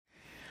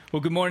Well,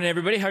 good morning,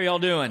 everybody. How are y'all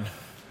doing?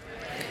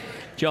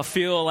 Do y'all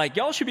feel like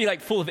y'all should be like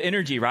full of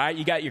energy, right?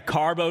 You got your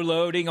carbo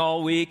loading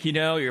all week, you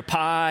know, your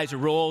pies or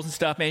rolls and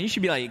stuff, man. You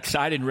should be like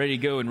excited and ready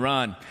to go and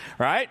run,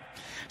 right?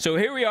 So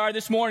here we are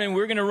this morning.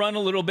 We're going to run a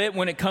little bit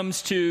when it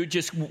comes to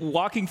just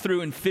walking through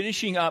and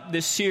finishing up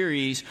this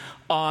series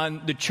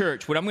on the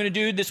church. What I'm going to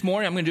do this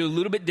morning, I'm going to do a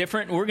little bit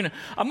different.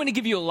 I'm going to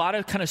give you a lot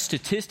of kind of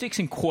statistics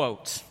and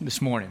quotes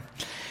this morning.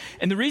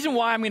 And the reason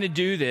why I'm going to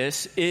do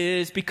this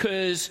is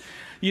because,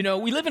 you know,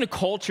 we live in a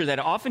culture that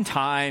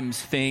oftentimes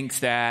thinks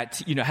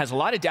that, you know, has a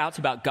lot of doubts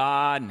about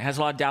God and has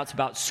a lot of doubts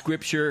about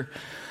Scripture.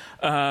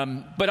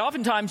 But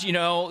oftentimes, you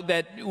know,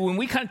 that when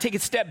we kind of take a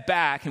step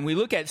back and we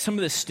look at some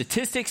of the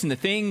statistics and the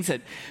things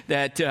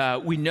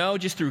that we know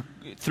just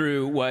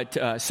through what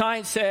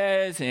science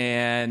says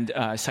and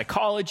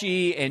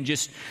psychology and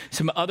just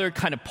some other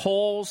kind of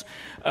polls,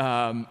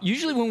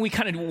 usually when we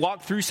kind of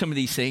walk through some of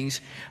these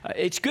things,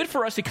 it's good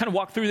for us to kind of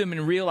walk through them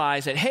and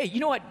realize that, hey, you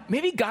know what,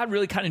 maybe God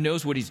really kind of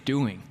knows what he's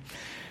doing.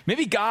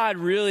 Maybe God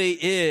really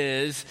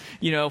is,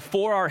 you know,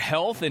 for our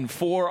health and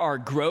for our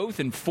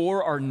growth and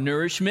for our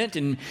nourishment.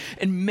 And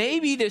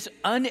maybe this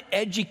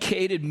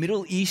uneducated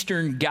Middle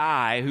Eastern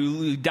guy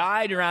who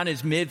died around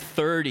his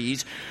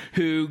mid-30s,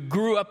 who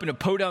grew up in a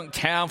podunk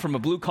town from a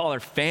blue-collar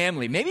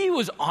family, maybe he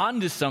was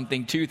onto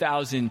something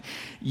 2,000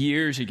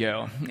 years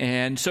ago.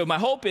 And so my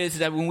hope is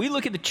that when we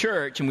look at the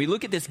church and we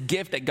look at this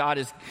gift that God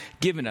has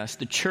given us,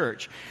 the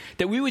church,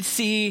 that we would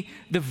see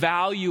the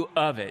value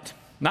of it.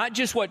 Not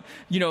just what,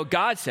 you know,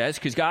 God says,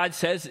 because God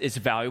says it's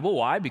valuable.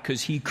 Why?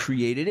 Because he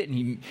created it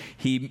and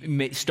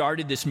he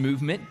started this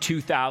movement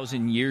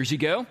 2,000 years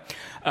ago.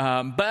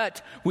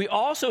 But we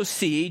also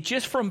see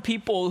just from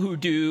people who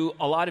do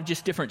a lot of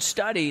just different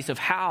studies of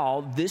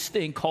how this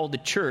thing called the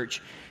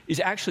church is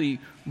actually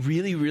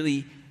really,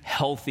 really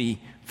healthy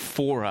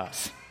for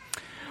us.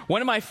 One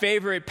of my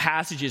favorite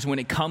passages when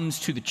it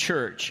comes to the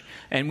church,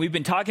 and we've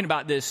been talking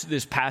about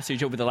this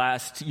passage over the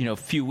last, you know,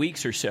 few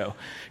weeks or so,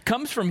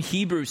 comes from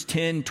Hebrews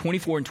 10,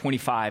 24 and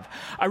 25.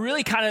 I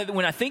really kind of,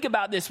 when I think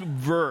about this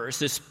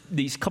verse,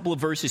 these couple of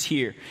verses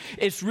here,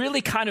 it's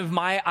really kind of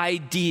my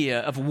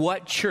idea of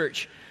what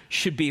church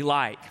should be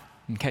like.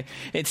 Okay,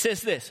 it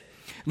says this: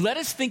 let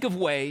us think of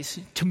ways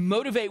to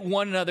motivate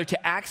one another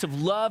to acts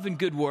of love and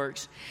good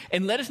works,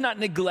 and let us not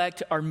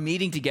neglect our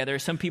meeting together,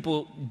 as some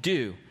people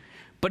do,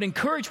 but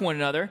encourage one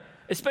another,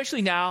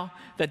 especially now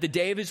that the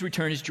day of his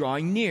return is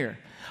drawing near.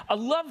 I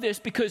love this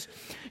because,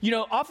 you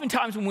know,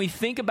 oftentimes when we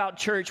think about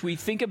church, we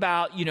think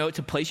about, you know, it's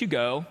a place you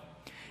go,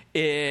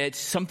 it's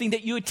something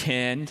that you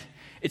attend,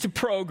 it's a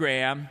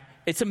program,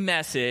 it's a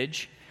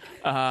message.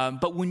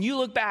 But when you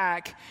look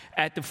back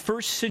at the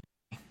first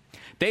century,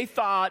 they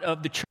thought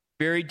of the church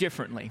very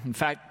differently. In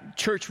fact,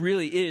 church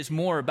really is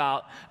more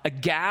about a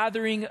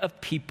gathering of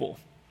people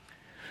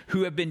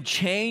who have been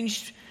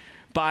changed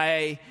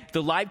by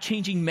the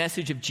life-changing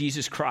message of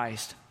Jesus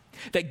Christ,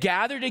 that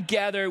gather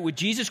together with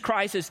Jesus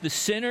Christ as the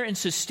center and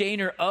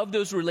sustainer of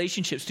those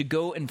relationships to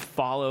go and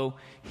follow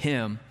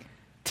him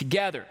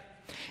together.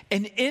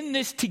 And in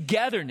this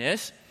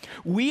togetherness,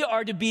 we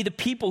are to be the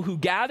people who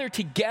gather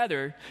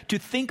together to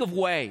think of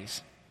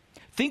ways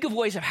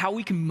of how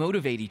we can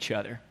motivate each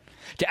other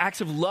to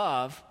acts of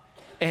love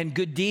and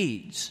good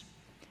deeds.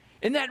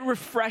 Isn't that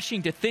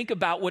refreshing to think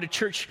about what a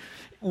church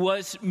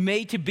was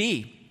made to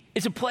be?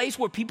 It's a place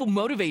where people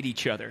motivate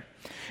each other.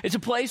 It's a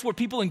place where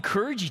people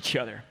encourage each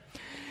other.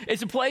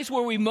 It's a place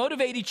where we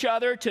motivate each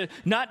other to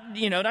not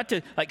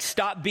to like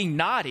stop being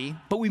naughty,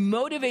 but we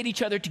motivate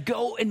each other to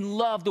go and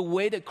love the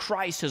way that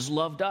Christ has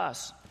loved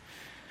us.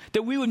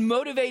 That we would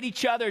motivate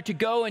each other to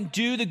go and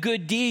do the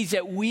good deeds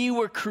that we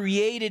were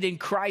created in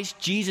Christ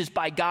Jesus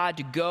by God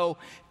to go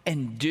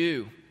and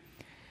do.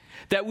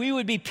 That we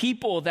would be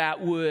people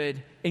that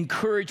would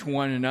encourage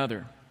one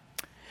another.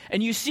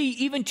 And you see,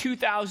 even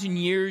 2,000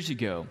 years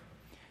ago,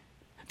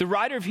 the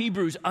writer of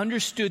Hebrews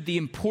understood the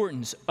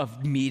importance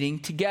of meeting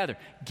together,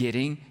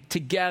 getting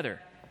together,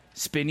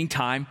 spending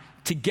time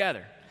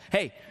together.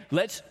 Hey,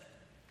 let's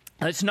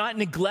not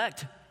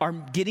neglect our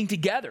getting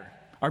together,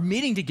 our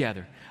meeting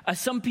together, as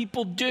some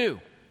people do.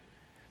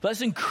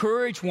 Let's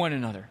encourage one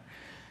another.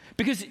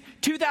 Because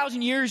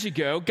 2,000 years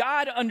ago,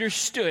 God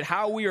understood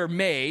how we are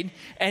made,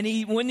 and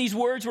when these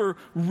words were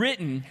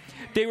written,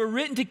 they were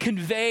written to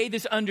convey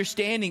this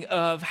understanding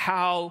of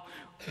how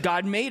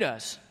God made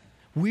us.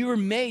 We were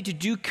made to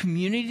do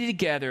community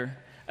together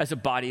as a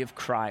body of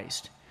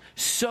Christ,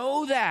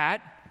 so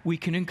that we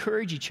can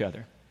encourage each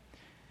other.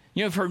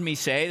 You know, you've heard me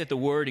say that the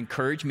word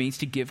encourage means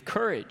to give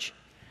courage.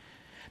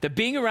 That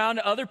being around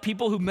other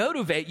people who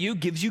motivate you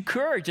gives you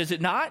courage, does it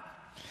not?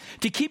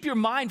 To keep your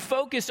mind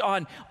focused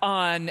on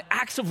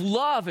acts of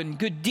love and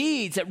good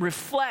deeds that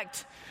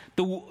reflect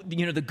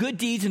the good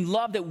deeds and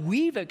love that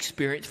we've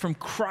experienced from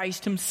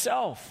Christ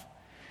himself.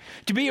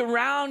 To be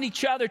around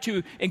each other,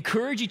 to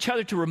encourage each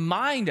other, to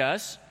remind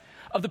us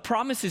of the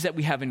promises that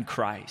we have in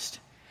Christ.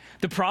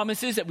 The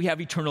promises that we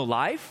have eternal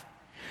life.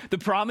 The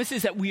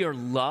promises that we are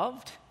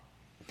loved.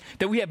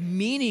 That we have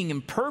meaning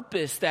and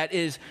purpose that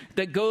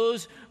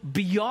goes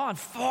beyond,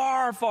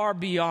 far, far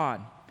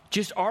beyond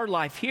just our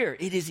life here.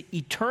 It is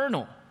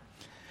eternal.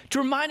 To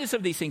remind us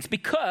of these things,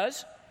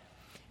 because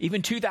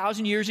even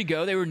 2,000 years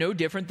ago, they were no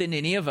different than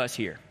any of us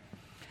here.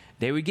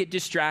 They would get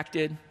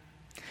distracted.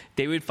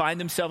 They would find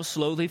themselves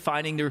slowly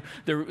finding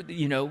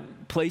their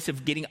place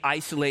of getting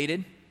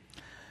isolated,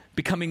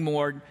 becoming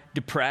more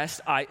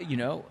depressed,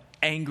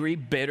 angry,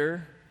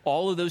 bitter.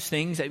 All of those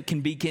things that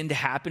can begin to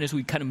happen as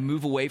we kind of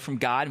move away from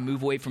God and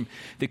move away from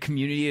the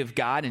community of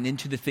God and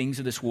into the things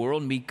of this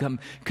world and become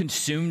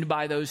consumed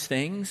by those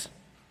things.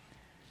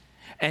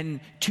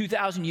 And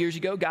 2,000 years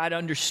ago, God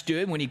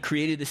understood when he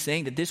created this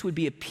thing that this would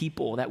be a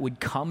people that would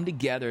come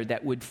together,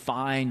 that would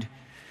find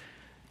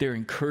their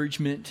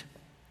encouragement,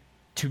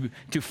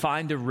 to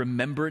find their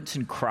remembrance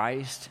in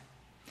Christ,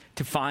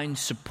 to find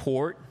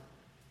support,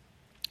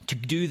 to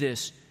do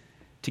this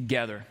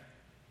together.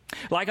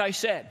 Like I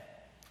said,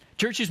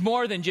 church is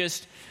more than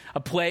just a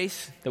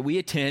place that we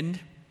attend,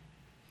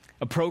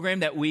 a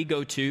program that we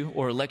go to,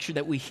 or a lecture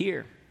that we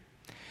hear.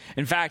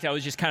 In fact, I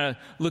was just kind of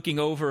looking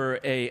over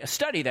a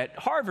study that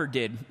Harvard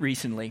did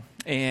recently.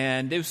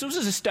 And this was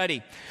a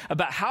study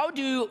about how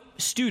do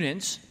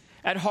students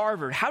at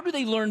Harvard, how do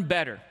they learn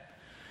better?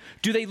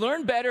 Do they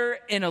learn better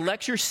in a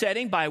lecture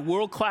setting by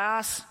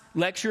world-class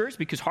lecturers,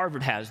 because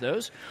Harvard has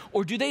those,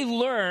 or do they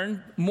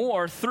learn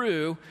more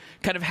through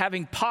kind of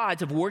having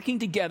pods of working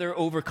together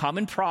over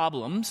common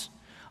problems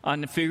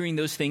on figuring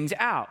those things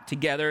out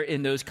together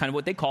in those kind of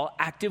what they call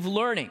active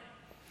learning?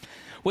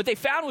 What they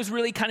found was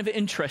really kind of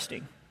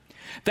interesting.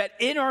 That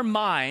in our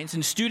minds,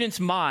 in students'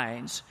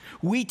 minds,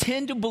 we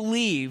tend to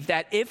believe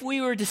that if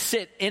we were to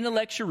sit in a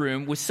lecture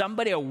room with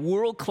somebody, a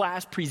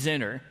world-class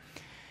presenter,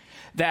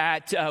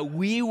 that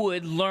we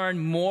would learn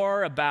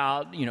more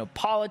about,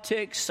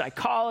 politics,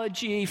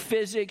 psychology,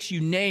 physics,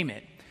 you name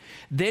it,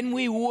 than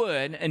we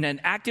would in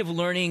an active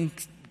learning,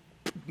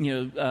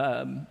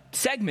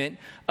 segment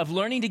of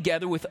learning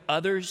together with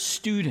other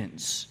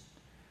students.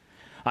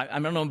 I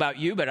don't know about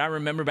you, but I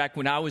remember back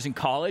when I was in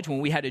college, when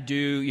we had to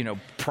do,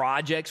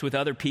 projects with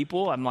other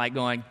people, I'm like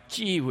going,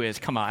 gee whiz,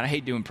 come on, I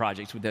hate doing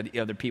projects with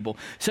other people.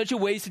 Such a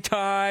waste of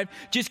time.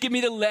 Just give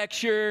me the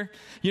lecture.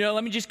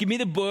 Give me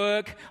the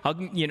book.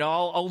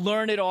 I'll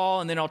learn it all,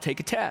 and then I'll take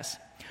a test.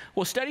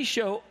 Well, studies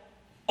show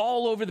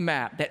all over the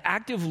map that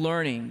active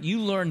learning,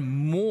 you learn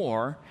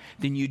more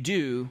than you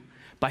do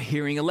by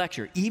hearing a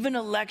lecture, even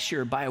a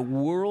lecture by a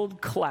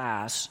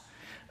world-class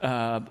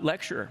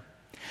lecturer.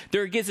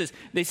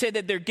 They say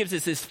that there gives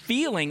us this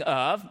feeling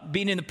of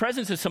being in the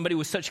presence of somebody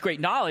with such great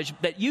knowledge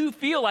that you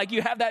feel like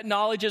you have that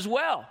knowledge as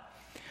well.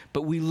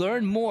 But we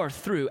learn more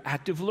through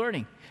active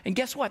learning. And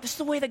guess what? This is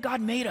the way that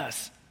God made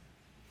us.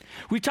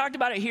 We talked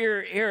about it here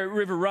at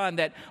River Run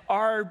that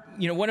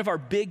one of our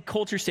big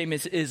culture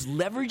statements is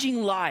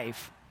leveraging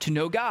life to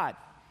know God.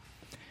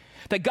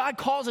 That God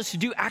calls us to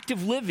do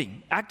active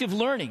living, active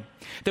learning.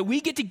 That we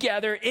get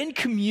together in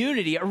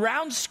community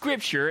around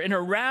Scripture and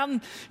around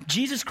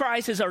Jesus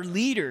Christ as our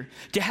leader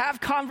to have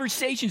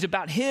conversations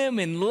about Him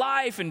and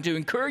life and to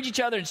encourage each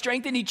other and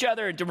strengthen each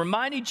other and to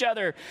remind each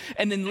other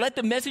and then let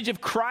the message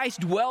of Christ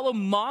dwell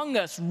among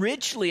us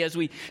richly as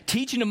we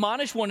teach and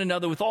admonish one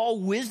another with all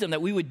wisdom,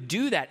 that we would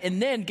do that.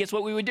 And then guess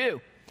what we would do?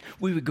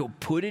 We would go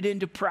put it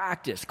into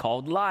practice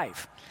called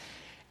life.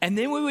 And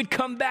then we would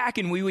come back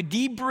and we would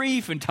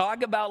debrief and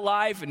talk about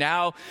life and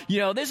how,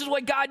 this is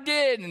what God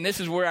did and this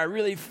is where I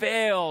really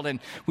failed. And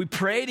we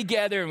pray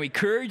together and we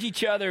encourage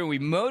each other and we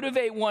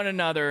motivate one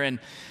another. And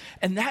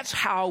that's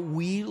how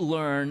we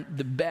learn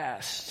the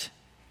best.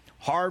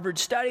 Harvard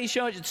studies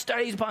show it.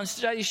 Studies upon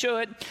studies show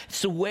it.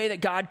 It's the way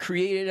that God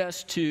created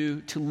us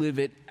to live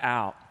it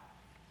out.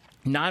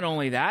 Not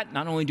only that,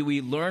 not only do we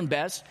learn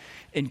best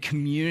in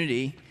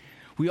community,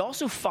 we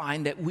also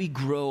find that we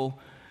grow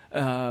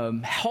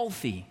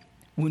healthy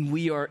when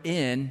we are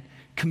in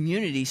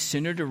community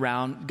centered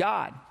around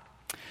God.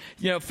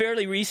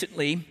 Fairly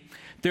recently,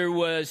 there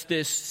was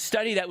this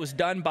study that was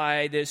done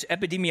by this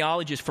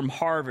epidemiologist from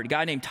Harvard, a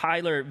guy named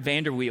Tyler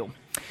Vanderweel.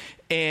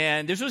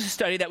 And this was a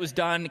study that was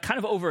done kind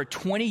of over a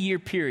 20-year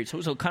period. So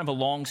it was kind of a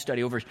long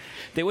study.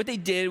 What they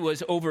did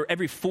was over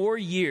every 4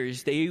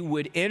 years, they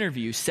would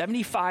interview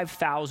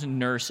 75,000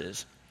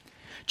 nurses.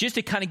 Just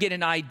to kind of get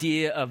an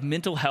idea of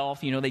mental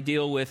health. They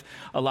deal with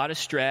a lot of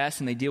stress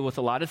and they deal with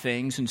a lot of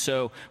things. And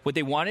so what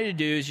they wanted to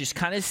do is just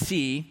kind of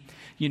see,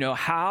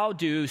 how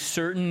do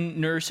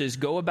certain nurses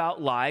go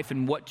about life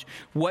and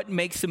what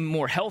makes them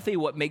more healthy,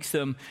 what makes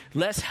them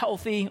less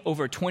healthy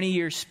over a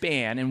 20-year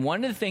span. And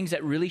one of the things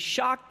that really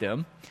shocked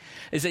them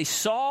is they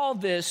saw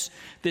this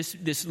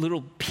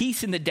little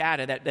piece in the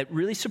data that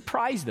really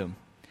surprised them.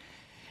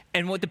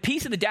 And what the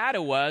piece of the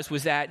data was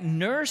that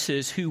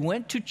nurses who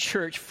went to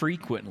church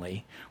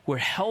frequently were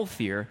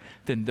healthier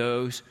than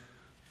those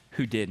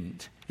who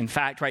didn't. In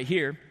fact, right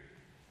here,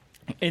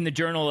 in the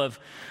Journal of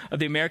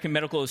the American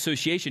Medical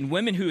Association,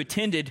 women who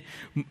attended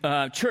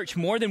church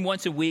more than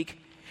once a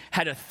week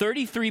had a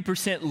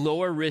 33%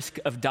 lower risk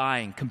of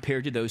dying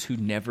compared to those who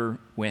never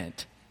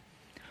went.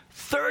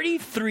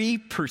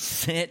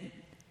 33%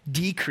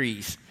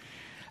 decrease.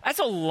 That's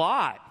a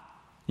lot.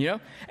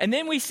 And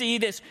then we see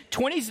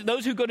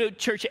those who go to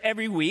church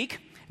every week,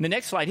 the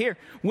next slide here,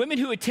 women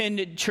who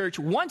attended church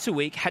once a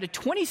week had a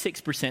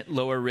 26%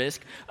 lower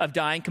risk of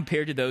dying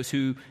compared to those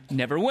who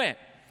never went.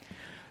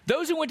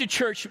 Those who went to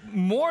church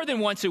more than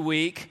once a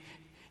week,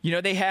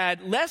 they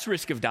had less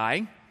risk of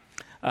dying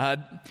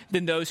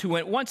than those who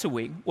went once a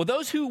week. Well,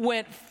 those who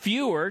went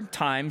fewer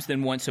times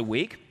than once a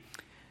week,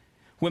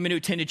 women who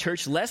attended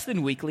church less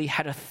than weekly,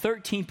 had a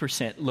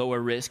 13% lower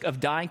risk of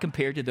dying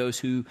compared to those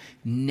who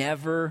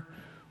never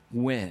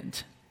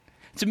went.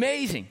 It's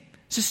amazing.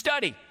 It's a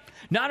study.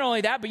 Not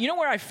only that, but you know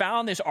where I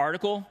found this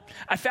article?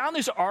 I found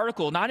this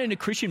article not in a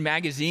Christian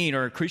magazine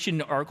or a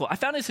Christian article. I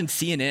found this in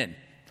CNN,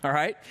 all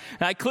right?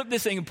 And I clipped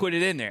this thing and put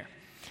it in there.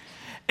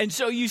 And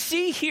so you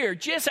see here,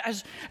 just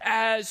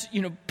as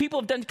people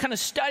have done kind of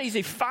studies,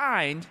 they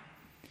find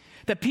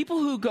that people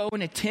who go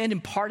and attend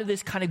and part of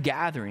this kind of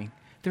gathering,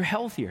 they're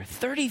healthier,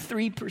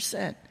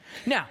 33%.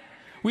 Now,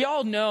 we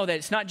all know that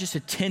it's not just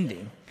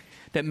attending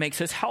that makes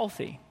us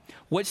healthy.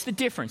 What's the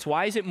difference?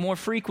 Why is it more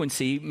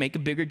frequency make a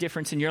bigger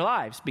difference in your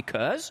lives?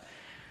 Because,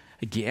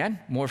 again,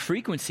 more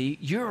frequency,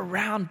 you're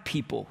around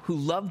people who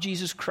love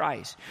Jesus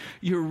Christ.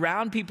 You're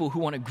around people who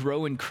want to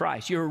grow in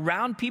Christ. You're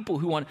around people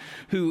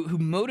who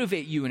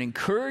motivate you and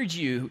encourage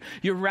you.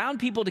 You're around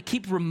people to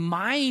keep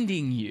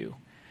reminding you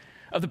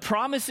of the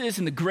promises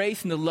and the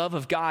grace and the love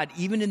of God,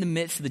 even in the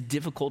midst of the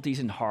difficulties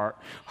and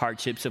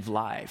hardships of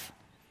life.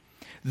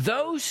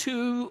 Those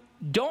who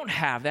don't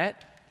have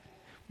that,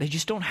 they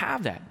just don't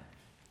have that.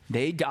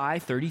 They die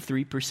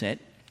 33%.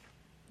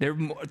 They're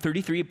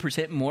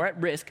 33% more at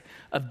risk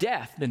of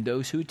death than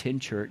those who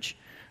attend church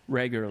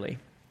regularly.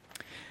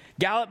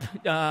 Gallup,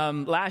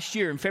 last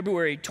year in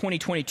February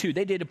 2022,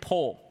 they did a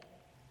poll.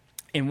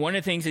 And one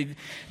of the things they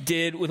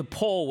did with a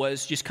poll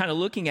was just kind of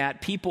looking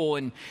at people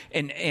and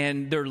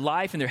their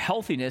life and their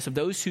healthiness of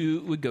those who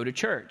would go to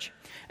church.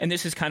 And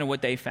this is kind of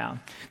what they found.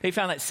 They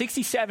found that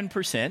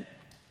 67%.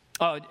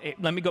 Oh,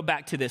 let me go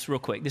back to this real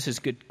quick. This is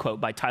a good quote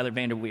by Tyler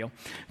Vanderweel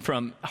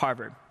from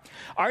Harvard.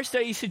 Our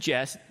studies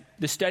suggest,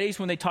 the studies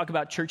when they talk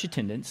about church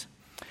attendance,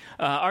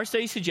 our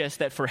studies suggest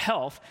that for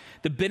health,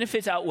 the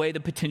benefits outweigh the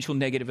potential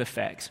negative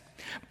effects.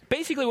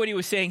 Basically what he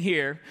was saying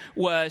here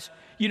was,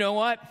 you know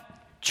what?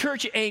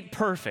 Church ain't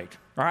perfect,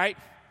 all right?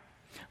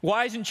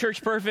 Why isn't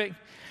church perfect?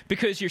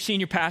 Because your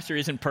senior pastor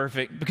isn't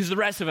perfect. Because the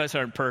rest of us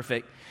aren't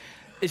perfect.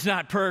 It's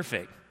not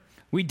perfect.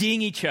 We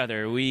ding each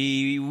other.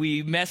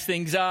 We mess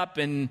things up.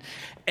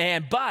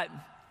 But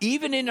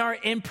even in our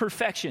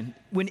imperfection,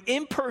 when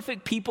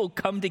imperfect people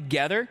come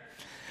together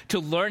to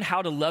learn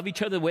how to love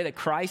each other the way that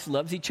Christ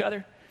loves each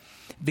other,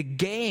 the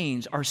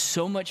gains are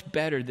so much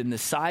better than the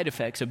side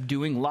effects of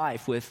doing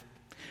life with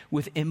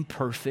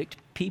imperfect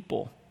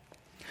people.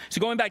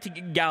 So going back to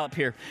Gallup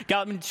here,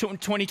 Gallup in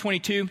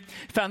 2022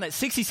 found that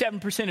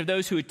 67% of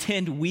those who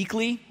attend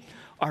weekly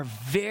are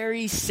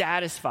very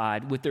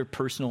satisfied with their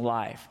personal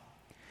life.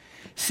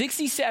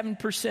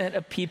 67%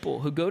 of people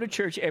who go to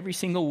church every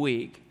single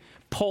week,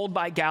 polled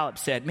by Gallup,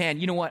 said, man,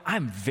 you know what?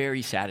 I'm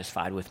very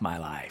satisfied with my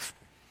life.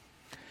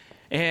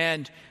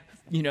 And,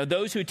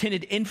 those who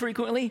attended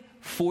infrequently,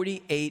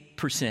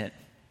 48%.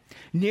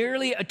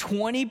 Nearly a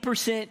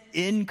 20%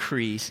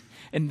 increase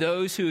in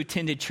those who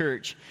attended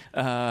church,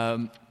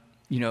 on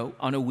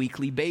a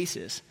weekly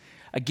basis.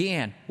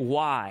 Again,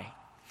 why?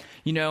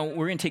 We're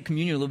going to take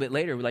communion a little bit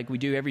later, like we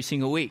do every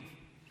single week.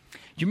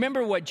 Do you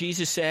remember what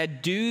Jesus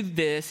said? Do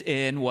this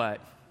in what?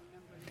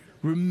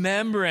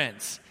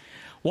 Remembrance.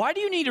 Why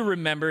do you need to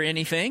remember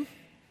anything?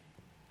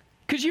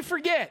 Because you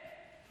forget.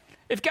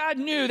 If God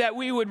knew that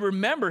we would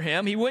remember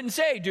him, he wouldn't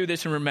say, do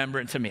this in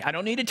remembrance of me. I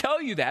don't need to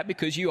tell you that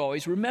because you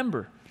always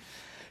remember.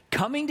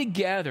 Coming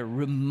together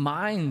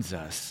reminds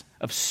us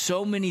of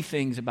so many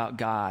things about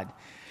God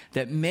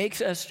that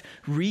makes us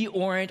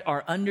reorient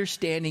our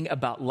understanding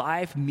about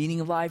life,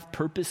 meaning of life,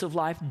 purpose of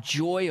life,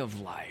 joy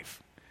of life.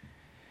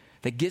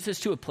 That gets us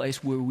to a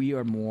place where we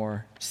are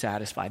more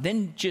satisfied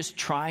than just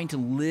trying to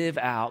live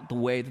out the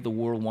way that the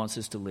world wants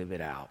us to live it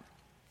out.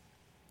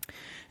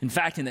 In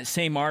fact, in that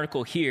same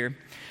article here,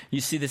 you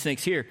see this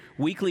next here,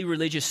 weekly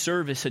religious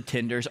service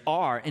attenders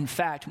are, in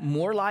fact,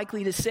 more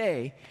likely to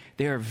say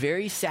they are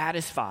very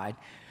satisfied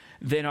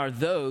than are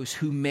those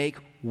who make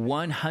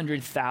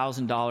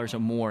 $100,000 or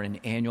more in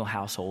annual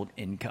household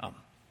income.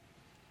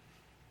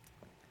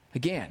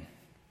 Again,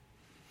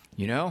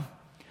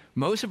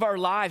 most of our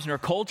lives and our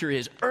culture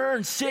is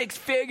earn six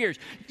figures.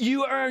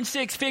 You earn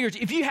six figures.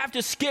 If you have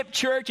to skip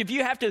church, if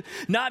you have to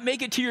not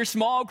make it to your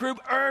small group,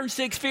 earn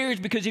six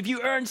figures, because if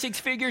you earn six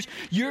figures,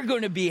 you're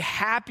going to be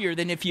happier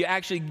than if you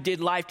actually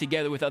did life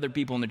together with other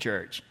people in the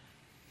church.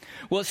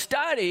 Well,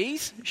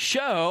 studies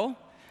show,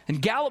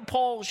 and Gallup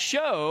poll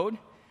showed,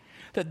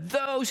 that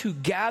those who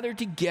gather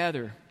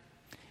together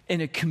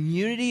in a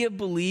community of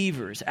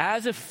believers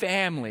as a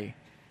family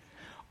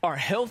are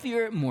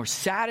healthier, more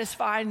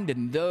satisfied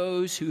than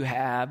those who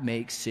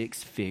make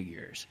six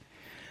figures.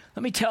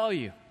 Let me tell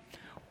you,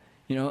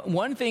 You know,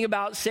 one thing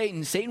about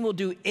Satan will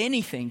do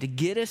anything to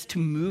get us to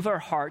move our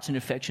hearts and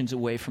affections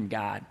away from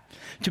God,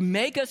 to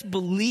make us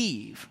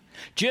believe,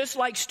 just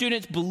like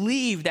students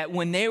believe that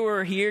when they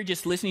were here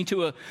just listening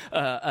to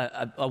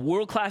a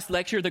world-class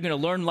lecture, they're going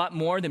to learn a lot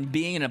more than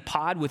being in a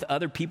pod with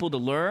other people to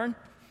learn.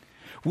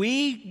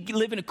 We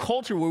live in a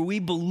culture where we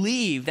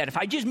believe that if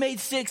I just made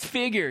 6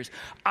 figures,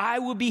 I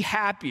would be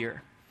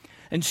happier.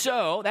 And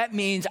so that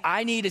means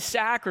I need to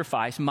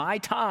sacrifice my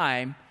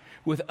time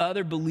with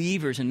other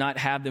believers and not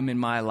have them in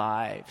my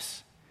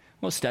lives.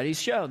 Well,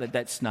 studies show that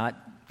that's not,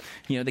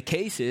 the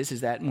case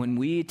is that when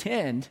we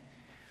attend,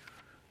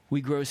 we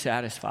grow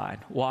satisfied.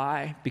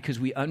 Why? Because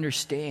we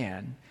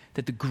understand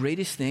that the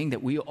greatest thing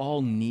that we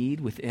all need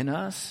within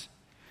us,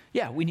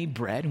 we need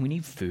bread and we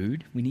need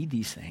food, we need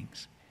these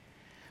things.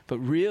 But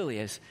really,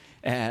 as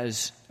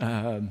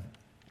I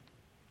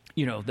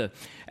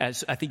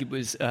think it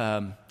was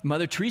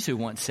Mother Teresa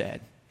once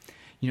said,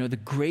 the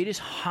greatest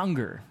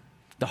hunger,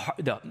 the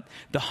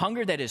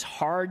hunger that is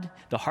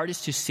the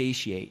hardest to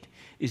satiate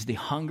is the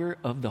hunger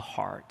of the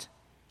heart.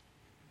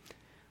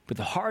 But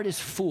the heart is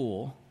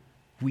full,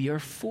 we are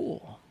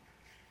full.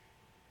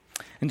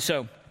 And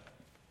so,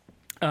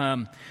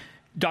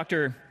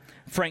 Dr.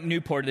 Frank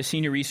Newport, the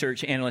senior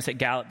research analyst at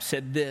Gallup,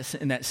 said this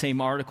in that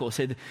same article,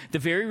 said, the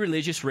very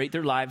religious rate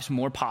their lives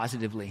more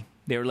positively.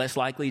 They are less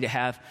likely to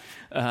have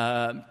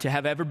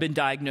ever been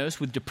diagnosed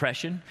with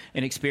depression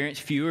and experience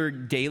fewer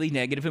daily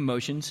negative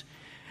emotions.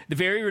 The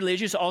very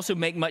religious also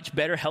make much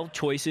better health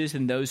choices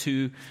than those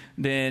who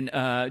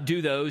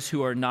do those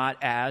who are not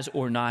as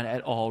or not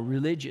at all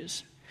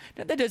religious.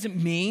 Now, that doesn't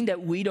mean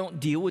that we don't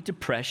deal with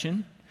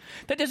depression.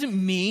 That doesn't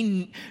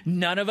mean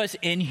none of us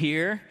in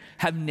here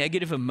have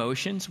negative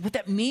emotions. What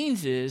that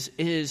means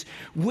is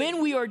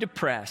when we are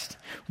depressed,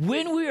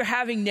 when we are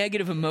having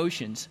negative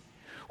emotions,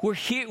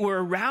 we're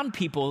around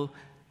people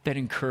that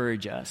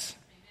encourage us,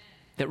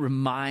 that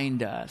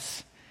remind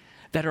us,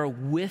 that are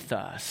with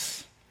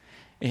us,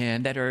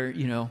 and that are,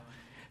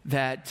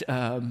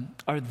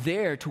 are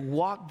there to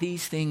walk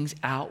these things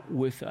out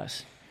with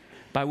us,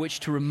 by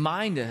which to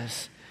remind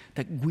us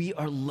that we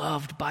are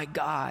loved by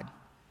God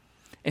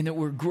and that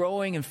we're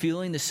growing and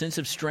feeling the sense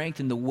of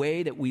strength in the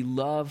way that we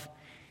love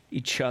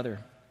each other.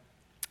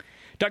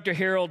 Dr.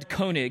 Harold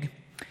Koenig,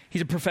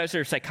 he's a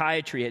professor of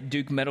psychiatry at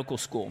Duke Medical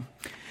School.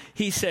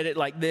 He said it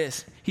like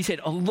this. He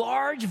said, a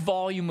large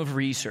volume of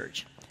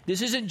research.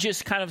 This isn't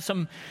just kind of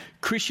some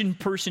Christian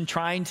person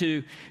trying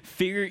to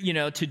figure,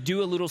 to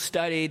do a little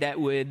study that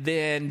would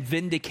then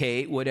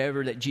vindicate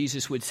whatever that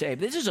Jesus would say.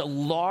 This is a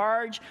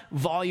large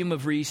volume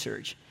of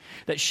research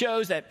that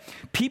shows that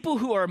people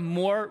who are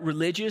more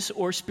religious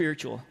or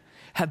spiritual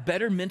have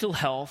better mental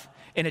health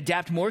and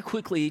adapt more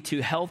quickly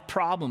to health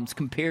problems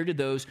compared to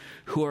those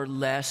who are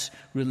less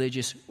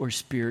religious or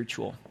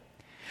spiritual.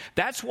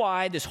 That's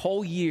why this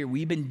whole year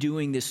we've been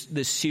doing this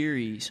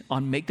series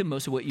on make the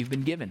most of what you've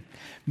been given.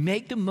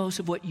 Make the most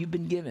of what you've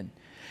been given.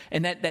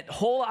 And that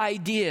whole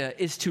idea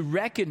is to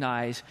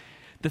recognize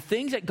the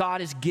things that God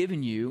has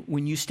given you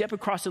when you step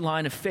across the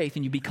line of faith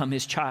and you become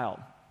his child.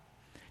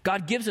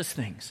 God gives us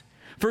things.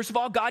 First of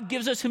all, God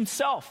gives us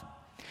himself.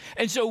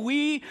 And so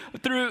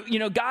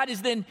God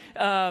is then,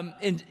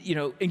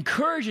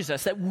 encourages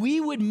us that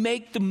we would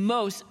make the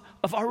most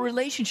of our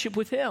relationship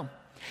with him.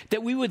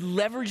 That we would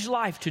leverage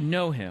life to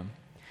know him.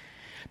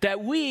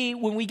 That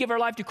when we give our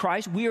life to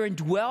Christ, we are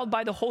indwelled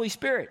by the Holy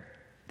Spirit.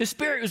 The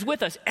Spirit is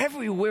with us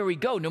everywhere we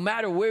go, no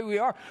matter where we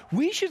are.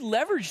 We should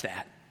leverage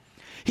that.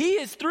 He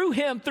is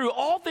through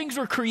all things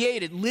were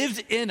created,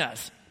 lives in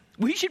us.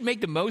 We should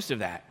make the most of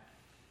that.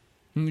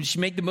 We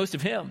should make the most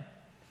of him.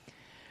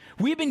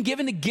 We've been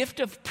given the gift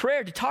of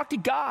prayer to talk to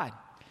God.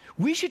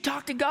 We should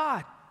talk to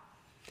God.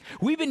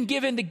 We've been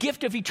given the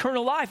gift of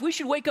eternal life. We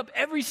should wake up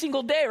every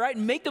single day, right?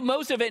 And make the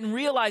most of it and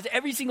realize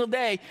every single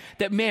day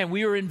that, man,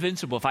 we are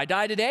invincible. If I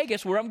die today,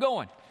 guess where I'm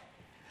going?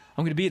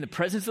 I'm going to be in the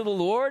presence of the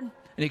Lord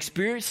and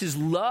experience his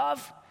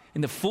love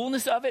and the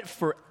fullness of it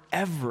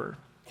forever.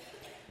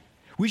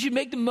 We should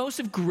make the most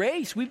of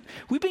grace. We've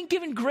been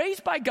given grace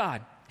by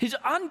God. His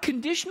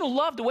unconditional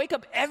love to wake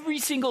up every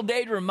single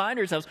day to remind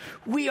ourselves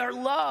we are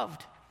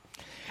loved.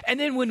 And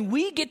then when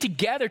we get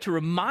together to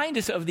remind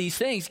us of these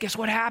things, guess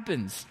what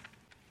happens?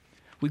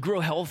 We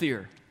grow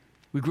healthier.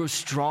 We grow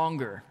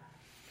stronger.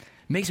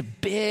 It makes a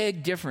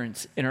big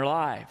difference in our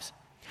lives.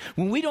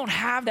 When we don't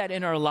have that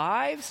in our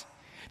lives,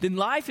 then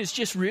life is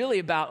just really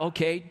about,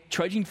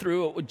 trudging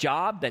through a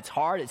job that's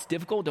hard, it's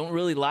difficult, don't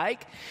really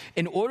like,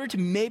 in order to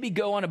maybe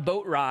go on a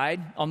boat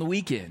ride on the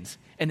weekends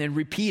and then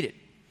repeat it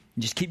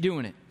and just keep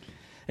doing it.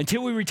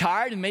 Until we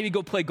retire and maybe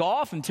go play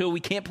golf until we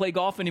can't play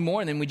golf anymore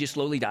and then we just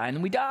slowly die and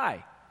then we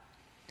die.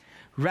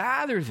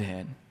 Rather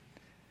than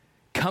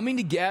coming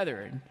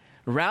together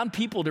around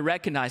people to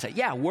recognize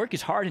that, work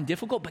is hard and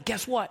difficult, but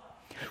guess what?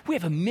 We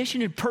have a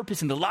mission and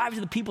purpose in the lives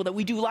of the people that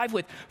we do life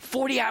with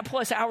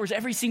 40+ hours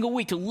every single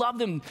week to love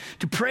them,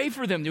 to pray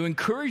for them, to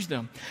encourage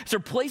them. It's our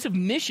place of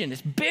mission.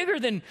 It's bigger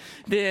than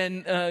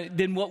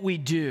what we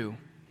do.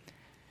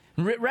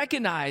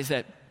 Recognize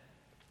that,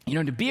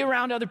 to be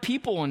around other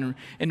people and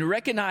to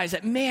recognize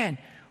that, man,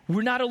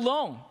 we're not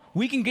alone.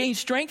 We can gain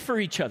strength for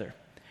each other.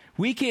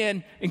 We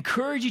can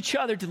encourage each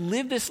other to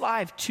live this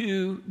life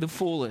to the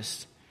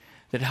fullest,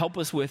 that help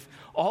us with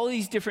all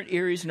these different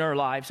areas in our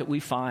lives that we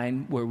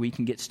find where we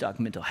can get stuck.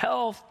 Mental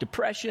health,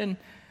 depression,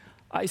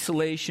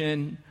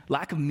 isolation,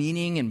 lack of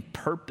meaning and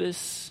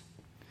purpose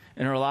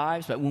in our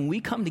lives. But when we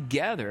come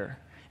together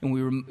and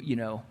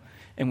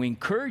we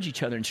encourage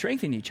each other and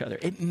strengthen each other,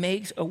 it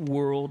makes a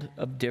world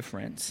of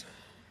difference.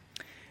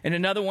 And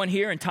another one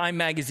here in Time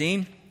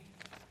magazine,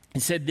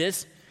 it said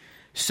this: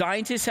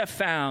 scientists have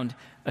found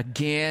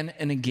again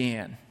and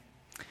again,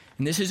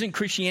 and this isn't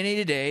Christianity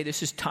Today,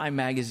 this is Time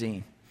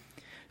magazine.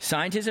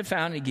 Scientists have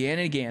found again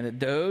and again that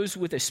those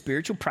with a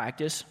spiritual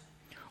practice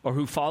or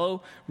who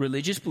follow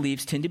religious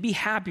beliefs tend to be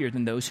happier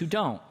than those who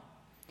don't.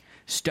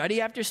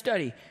 Study after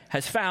study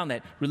has found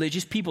that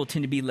religious people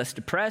tend to be less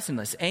depressed and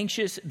less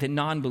anxious than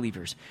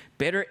non-believers,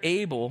 better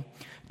able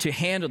to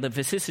handle the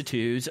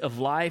vicissitudes of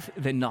life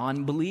than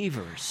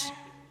non-believers.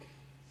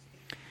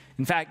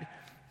 In fact,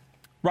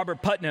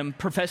 Robert Putnam,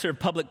 professor of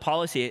public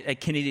policy at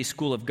Kennedy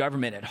School of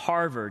Government at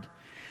Harvard,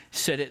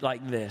 said it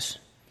like this.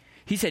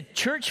 He said,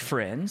 church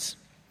friends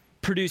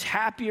produce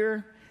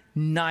happier,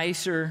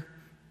 nicer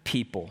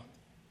people.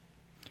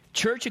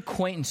 Church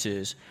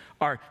acquaintances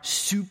are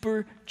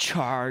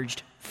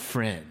supercharged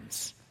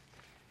friends.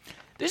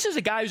 This is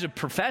a guy who's a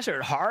professor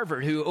at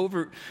Harvard,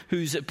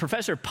 who's a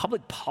professor of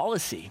public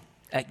policy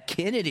at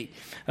Kennedy,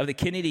 of the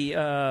Kennedy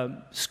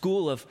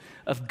School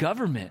of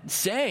Government,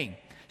 saying,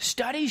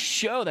 studies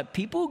show that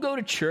people who go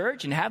to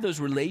church and have those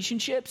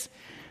relationships,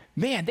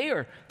 man, they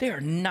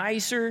are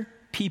nicer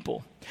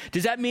people.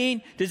 Does that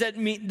mean that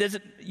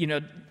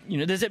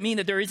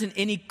there isn't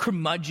any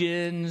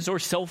curmudgeons or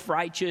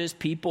self-righteous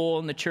people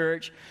in the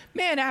church?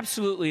 Man,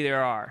 absolutely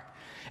there are.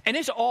 And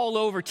it's all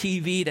over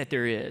TV that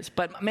there is.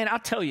 But man, I'll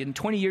tell you, in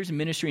 20 years of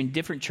ministry in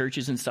different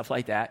churches and stuff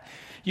like that,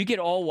 you get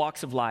all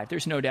walks of life.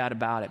 There's no doubt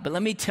about it. But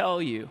let me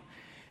tell you,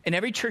 in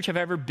every church I've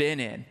ever been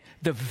in,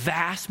 the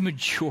vast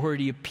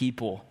majority of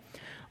people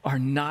are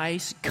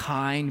nice,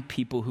 kind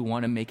people who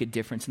want to make a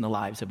difference in the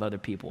lives of other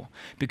people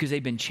because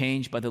they've been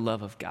changed by the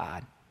love of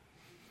God.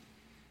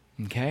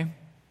 Okay?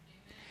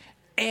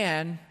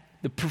 And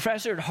the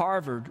professor at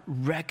Harvard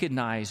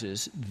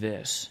recognizes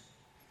this.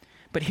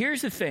 But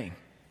here's the thing,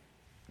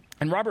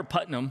 and Robert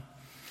Putnam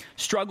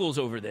struggles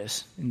over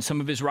this. In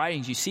some of his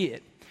writings, you see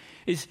it,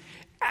 is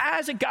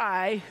as a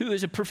guy who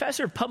is a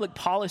professor of public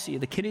policy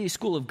at the Kennedy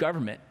School of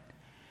Government,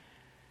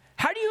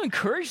 how do you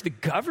encourage the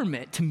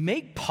government to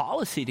make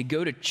policy to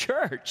go to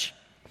church?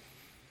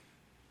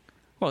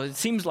 Well, it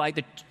seems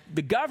like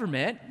the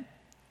government,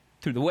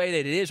 through the way that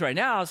it is right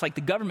now, it's like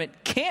the government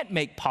can't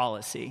make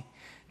policy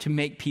to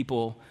make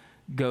people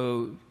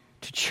go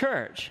to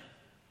church.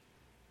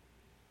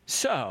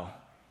 So,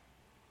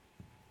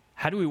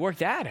 how do we work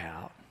that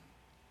out?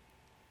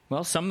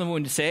 Well, some of them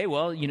would say,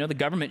 the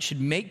government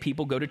should make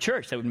people go to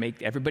church. That would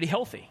make everybody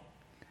healthy.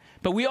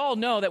 But we all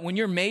know that when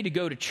you're made to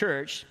go to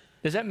church,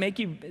 is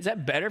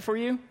that better for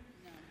you?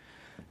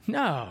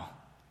 No.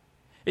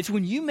 It's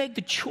when you make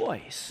the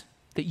choice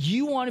that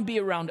you want to be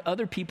around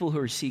other people who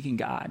are seeking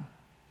God,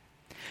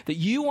 that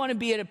you want to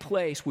be at a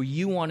place where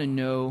you want to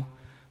know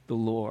the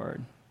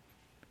Lord.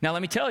 Now,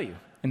 let me tell you,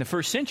 in the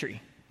first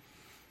century,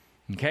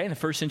 in the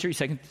first century,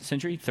 second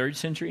century, third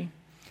century,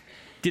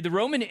 did the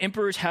Roman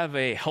emperors have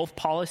a health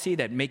policy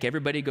that make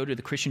everybody go to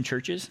the Christian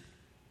churches?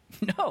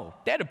 No.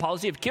 They had a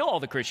policy of kill all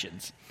the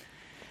Christians.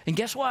 And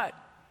guess what?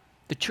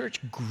 The church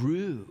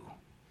grew.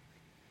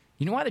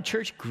 You know why the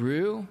church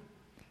grew?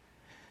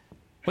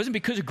 It wasn't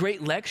because of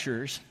great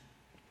lectures.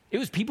 It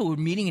was people who were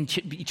meeting in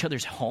each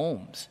other's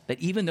homes, that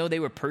even though they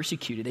were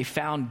persecuted, they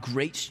found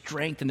great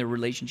strength in their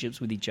relationships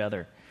with each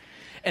other.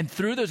 And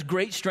through those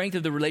great strength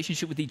of the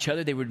relationship with each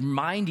other, they would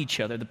remind each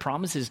other the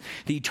promises,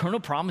 the eternal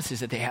promises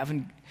that they have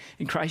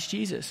in Christ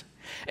Jesus.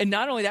 And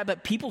not only that,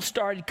 but people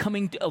started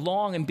coming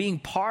along and being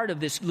part of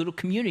this little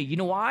community. You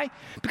know why?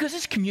 Because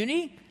this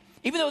community,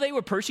 even though they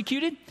were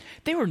persecuted,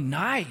 they were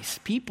nice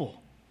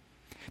people.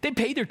 They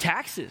paid their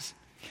taxes.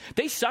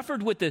 They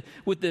suffered with the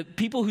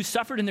people who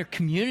suffered in their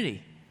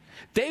community.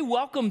 They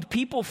welcomed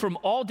people from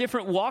all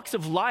different walks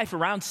of life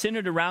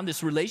centered around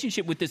this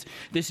relationship with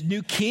this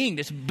new king,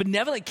 this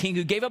benevolent king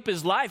who gave up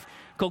his life,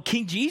 called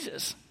King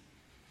Jesus.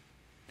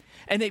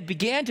 And they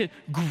began to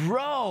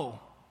grow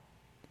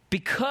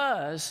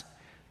because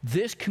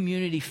this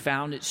community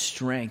found its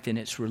strength in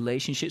its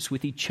relationships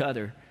with each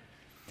other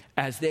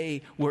as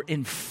they were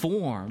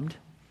informed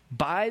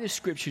by the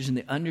scriptures and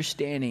the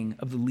understanding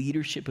of the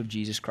leadership of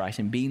Jesus Christ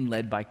and being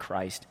led by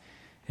Christ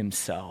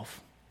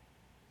himself.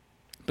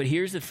 But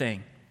here's the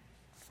thing.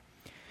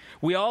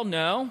 We all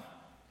know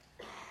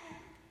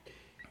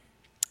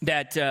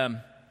that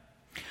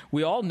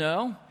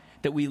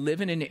we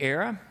live in an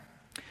era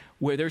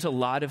where there's a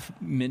lot of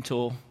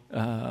mental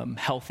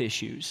health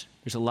issues.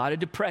 There's a lot of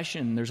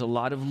depression. There's a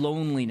lot of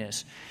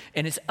loneliness.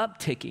 And it's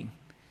upticking.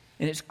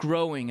 And it's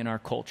growing in our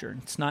culture.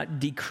 It's not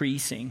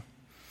decreasing.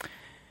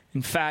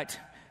 In fact,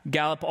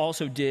 Gallup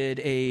also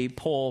did a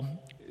poll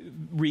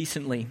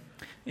recently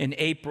in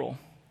April.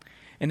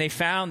 And they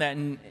found that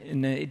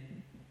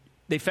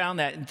they found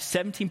that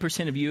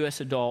 17% of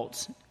U.S.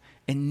 adults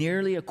and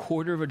nearly a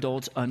quarter of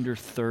adults under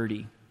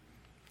 30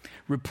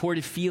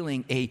 reported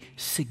feeling a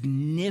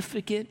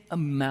significant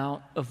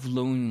amount of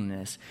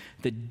loneliness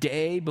the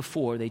day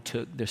before they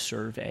took the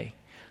survey.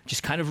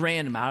 Just kind of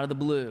random, out of the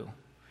blue.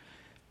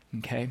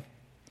 Okay?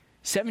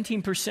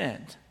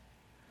 17%,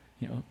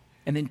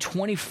 and then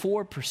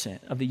 24%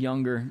 of the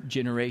younger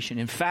generation.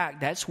 In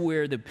fact, that's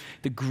where the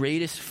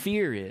greatest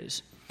fear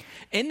is.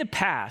 In the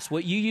past,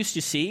 what you used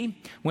to see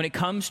when it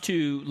comes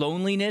to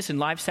loneliness and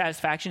life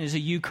satisfaction is a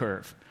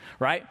U-curve.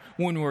 Right?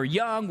 When we're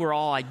young, we're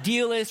all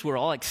idealists, we're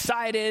all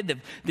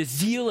excited, the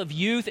zeal of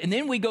youth, and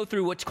then we go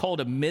through what's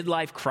called a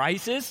midlife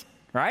crisis,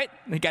 right?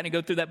 We kind of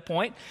go through that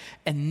point,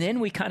 and then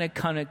we kind of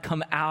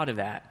come out of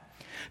that.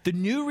 The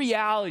new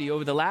reality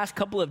over the last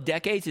couple of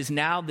decades is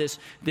now this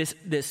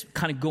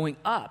kind of going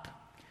up.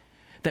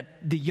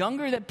 That the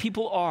younger that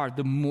people are,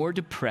 the more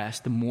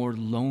depressed, the more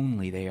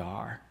lonely they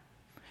are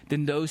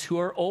than those who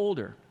are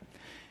older.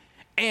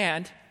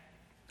 And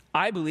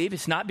I believe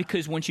it's not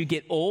because once you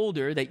get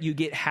older that you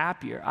get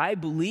happier. I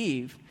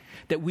believe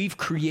that we've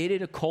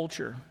created a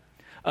culture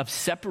of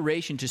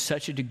separation to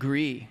such a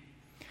degree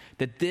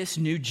that this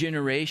new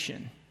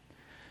generation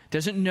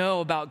doesn't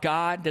know about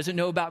God, doesn't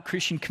know about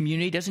Christian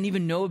community, doesn't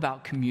even know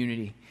about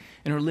community,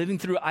 and are living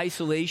through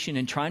isolation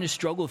and trying to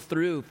struggle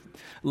through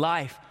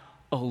life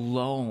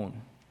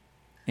alone.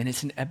 And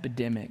it's an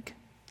epidemic.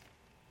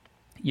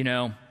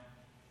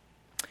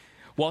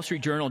 Wall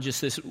Street Journal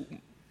just this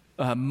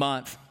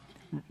month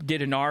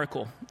did an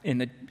article,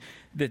 and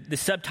the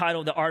subtitle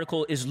of the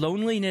article is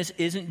 "Loneliness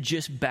isn't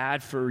just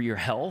bad for your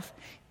health,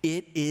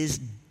 it is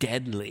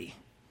deadly."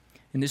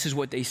 And this is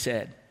what they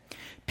said.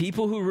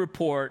 People who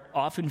report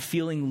often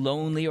feeling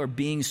lonely or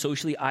being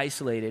socially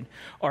isolated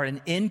are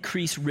an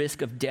increased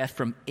risk of death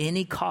from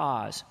any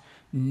cause,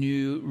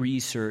 new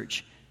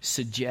research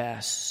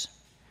suggests.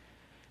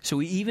 So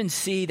we even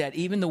see that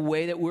even the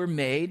way that we're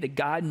made, that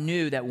God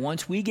knew that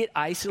once we get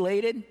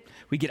isolated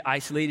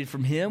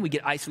from Him, we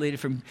get isolated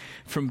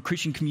from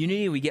Christian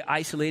community, we get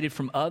isolated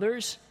from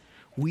others,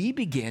 we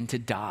begin to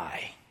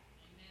die.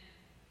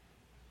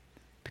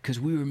 Because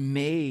we were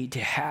made to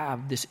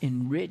have this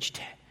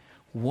enriched,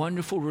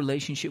 wonderful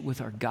relationship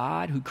with our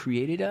God who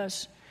created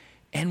us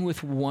and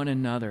with one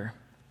another.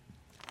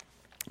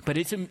 But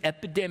it's an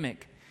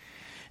epidemic.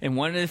 And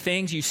one of the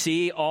things you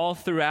see all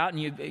throughout,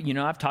 and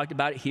I've talked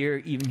about it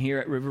here, even here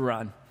at River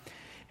Run,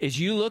 is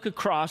you look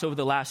across over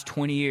the last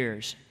 20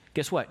 years,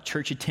 guess what?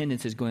 Church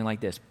attendance is going like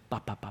this.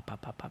 Bop, bop, bop,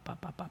 bop, bop, bop,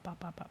 bop, bop, bop,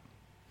 bop, bop.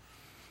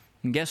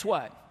 And guess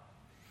what?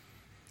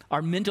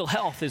 Our mental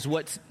health is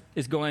what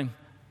is going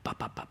bop,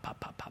 bop, bop, bop,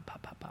 bop, bop,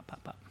 bop, bop,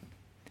 bop, bop.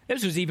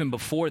 This was even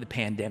before the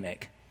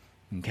pandemic,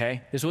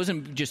 okay? This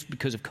wasn't just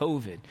because of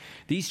COVID.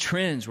 These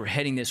trends were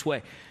heading this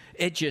way.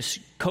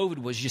 COVID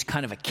was just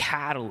kind of a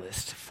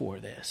catalyst for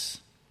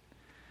this,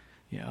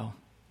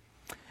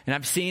 And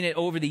I've seen it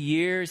over the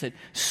years that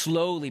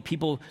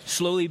people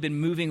slowly been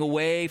moving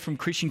away from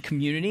Christian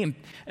community,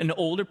 and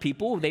older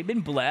people, they've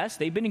been blessed.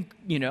 They've been,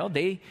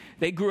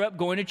 they grew up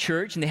going to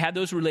church and they had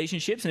those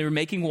relationships and they were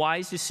making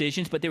wise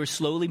decisions, but they were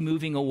slowly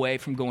moving away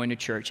from going to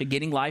church. And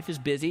getting life is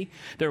busy.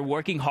 They're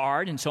working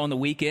hard, and so on the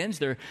weekends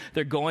they're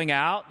going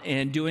out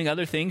and doing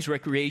other things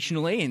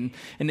recreationally,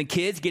 and the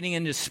kids getting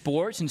into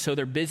sports, and so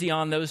they're busy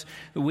on those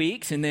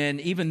weeks. And then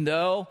even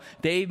though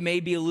they may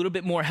be a little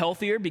bit more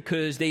healthier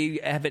because they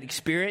have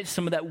experienced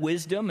some of that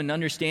wisdom and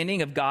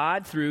understanding of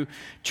God through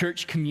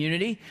church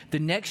community, the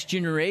next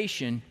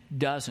generation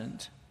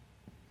doesn't.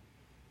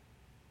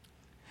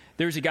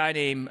 There's a guy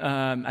named,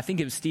 I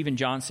think it was Stephen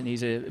Johnson.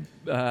 He's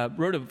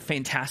wrote a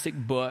fantastic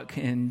book,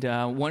 and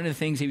one of the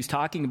things he was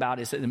talking about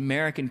is that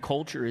American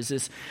culture is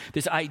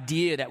this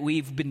idea that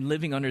we've been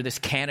living under this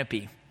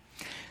canopy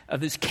of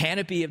this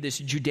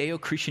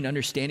Judeo-Christian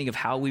understanding of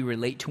how we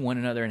relate to one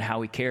another and how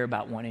we care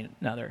about one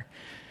another.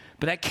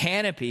 But that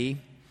canopy,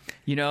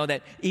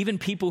 that even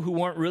people who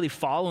weren't really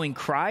following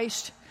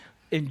Christ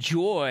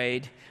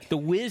enjoyed the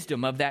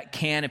wisdom of that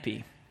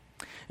canopy.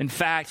 In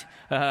fact,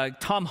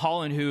 Tom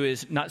Holland, who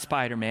is not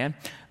Spider-Man,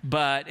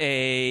 but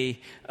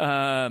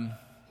an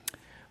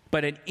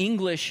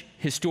English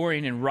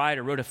historian and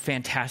writer, wrote a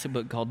fantastic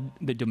book called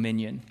The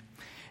Dominion.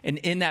 And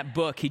in that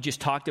book, he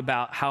just talked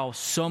about how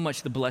so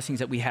much the blessings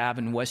that we have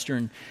in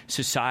Western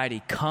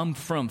society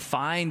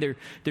find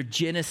their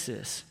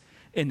genesis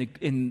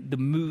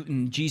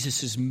in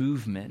Jesus'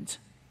 movement.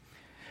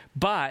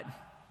 But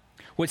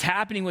what's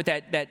happening with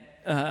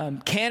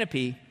that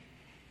canopy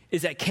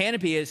is that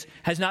canopy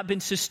has not been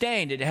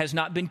sustained. It has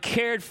not been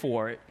cared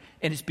for,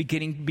 and it's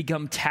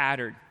become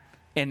tattered.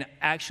 And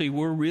actually,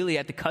 we're really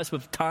at the cusp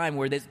of time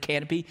where this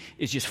canopy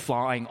is just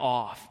flying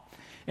off.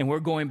 And we're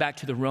going back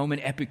to the Roman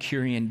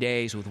Epicurean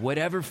days with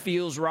whatever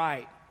feels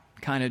right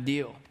kind of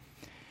deal.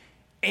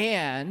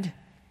 And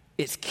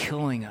it's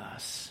killing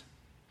us.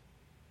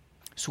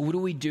 So what do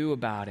we do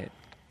about it?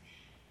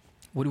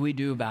 What do we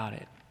do about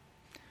it?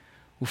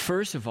 Well,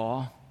 first of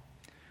all,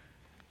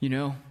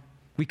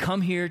 we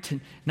come here to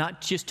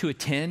not just to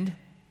attend,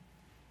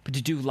 but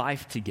to do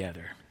life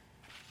together,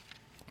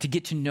 to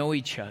get to know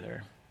each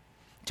other,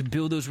 to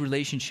build those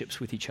relationships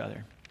with each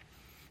other.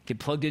 Get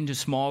plugged into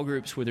small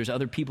groups where there's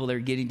other people that are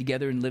getting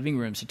together in living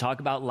rooms to talk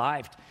about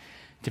life,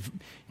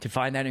 to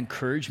find that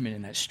encouragement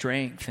and that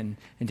strength and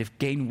to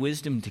gain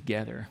wisdom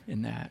together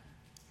in that.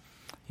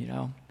 You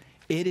know,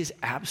 it is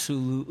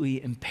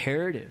absolutely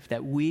imperative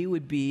that we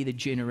would be the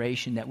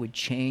generation that would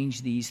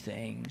change these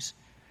things.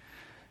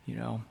 You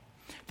know,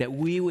 that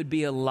we would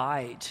be a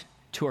light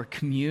to our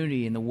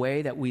community in the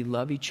way that we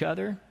love each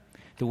other,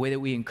 the way that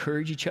we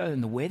encourage each other,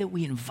 and the way that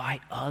we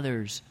invite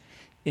others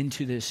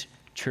into this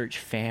church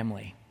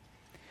family.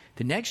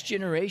 The next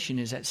generation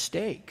is at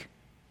stake.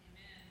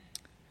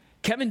 Amen.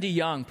 Kevin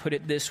DeYoung put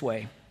it this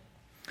way: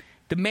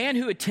 the man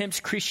who attempts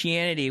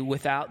Christianity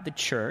without the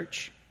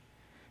church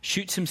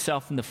shoots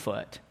himself in the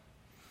foot.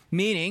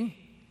 Meaning,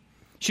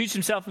 shoots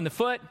himself in the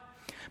foot,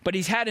 but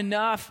he's had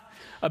enough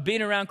of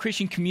being around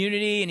Christian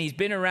community, and he's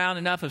been around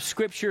enough of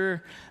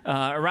Scripture,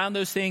 around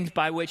those things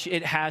by which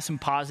it has some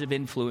positive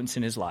influence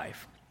in his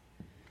life.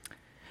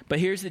 But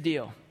here's the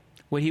deal.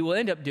 What he will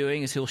end up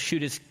doing is he'll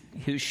shoot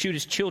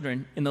his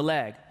children in the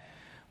leg.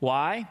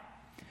 Why?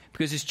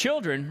 Because his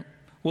children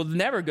will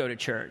never go to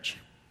church,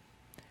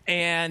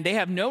 and they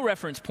have no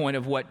reference point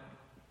of what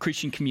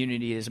Christian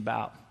community is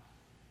about.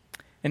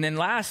 And then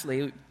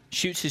lastly,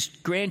 shoots his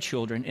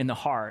grandchildren in the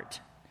heart.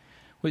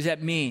 What does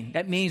that mean?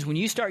 That means when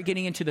you start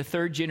getting into the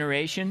third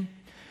generation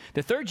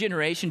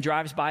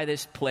drives by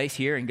this place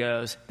here and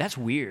goes, that's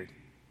weird.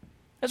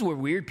 That's where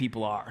weird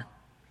people are.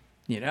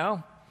 You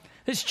know?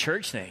 This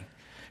church thing.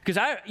 Because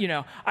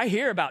I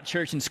hear about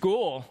church in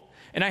school,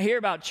 and I hear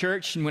about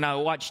church when I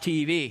watch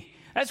TV.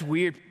 That's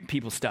weird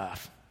people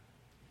stuff.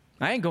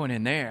 I ain't going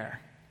in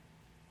there.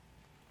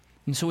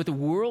 And so what the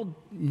world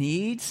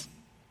needs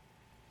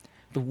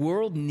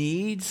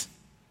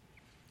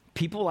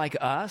people like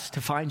us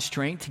to find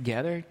strength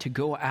together to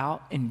go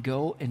out and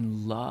go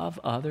and love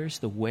others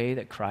the way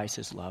that Christ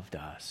has loved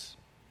us.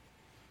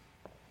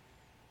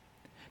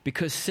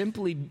 Because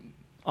simply,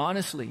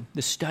 honestly,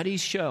 the studies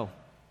show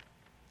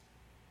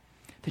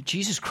that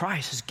Jesus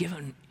Christ has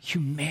given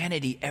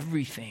humanity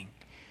everything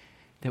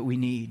that we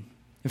need.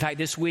 In fact,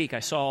 this week I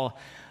saw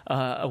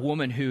a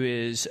woman who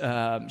is,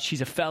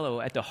 she's a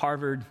fellow at the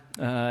Harvard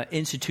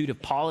Institute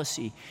of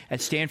Policy at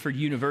Stanford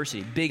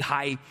University, big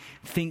high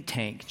think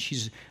tank.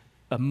 She's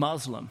a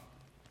Muslim.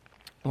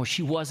 Well,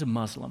 she was a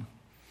Muslim.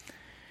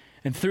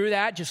 And through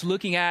that, just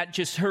looking at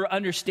just her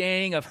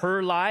understanding of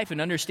her life and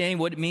understanding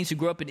what it means to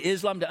grow up in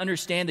Islam, to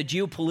understand the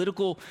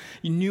geopolitical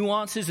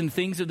nuances and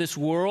things of this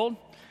world,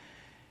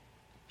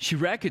 she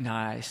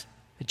recognized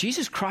that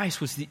Jesus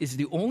Christ is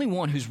the only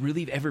one who's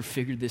really ever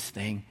figured this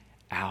thing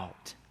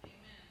out. Amen.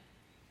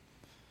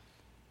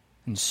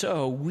 And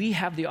so we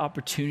have the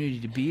opportunity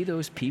to be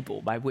those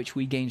people by which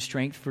we gain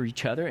strength for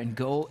each other and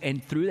go,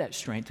 and through that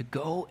strength, to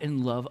go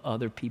and love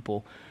other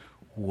people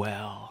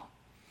well.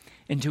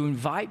 And to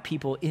invite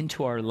people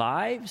into our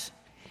lives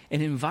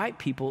and invite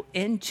people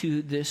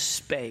into this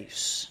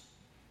space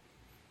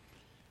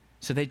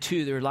so they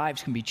too, their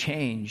lives can be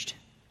changed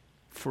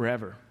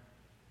forever.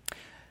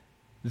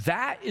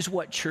 That is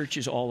what church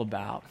is all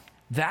about.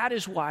 That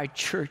is why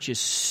church is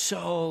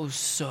so,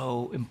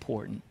 so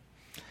important.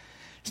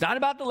 It's not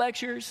about the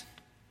lectures.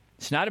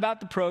 It's not about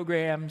the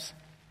programs.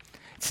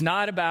 It's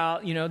not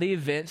about, the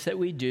events that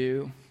we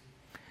do.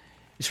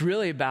 It's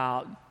really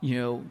about,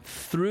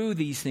 through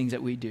these things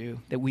that we do,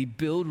 that we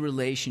build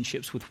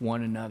relationships with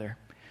one another,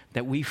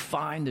 that we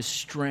find the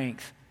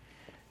strength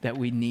that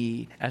we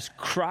need as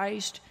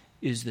Christ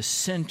is the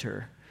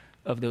center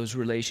of those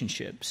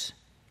relationships.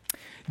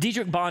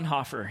 Dietrich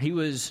Bonhoeffer, he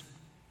was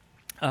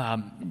just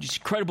an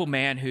incredible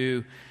man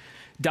who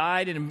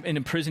died in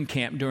a prison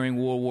camp during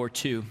World War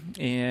II.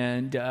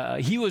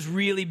 And he was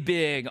really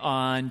big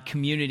on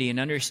community and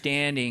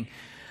understanding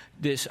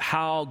this,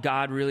 how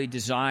God really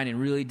designed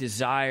and really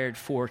desired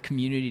for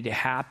community to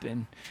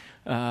happen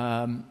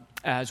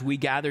as we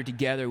gather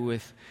together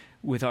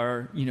with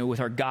our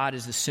God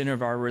as the center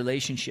of our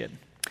relationship.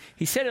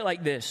 He said it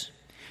like this.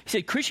 He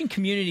said, Christian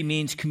community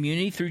means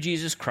community through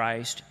Jesus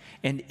Christ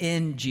and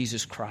in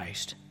Jesus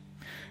Christ.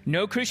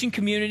 No Christian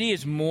community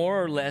is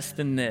more or less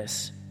than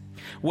this.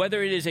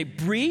 Whether it is a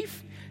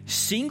brief,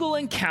 single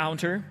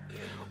encounter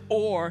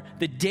or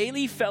the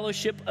daily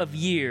fellowship of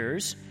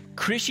years,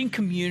 Christian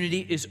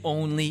community is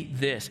only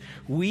this.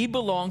 We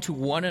belong to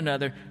one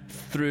another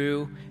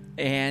through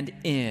and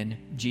in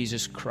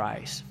Jesus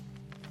Christ.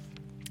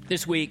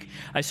 This week,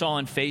 I saw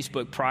on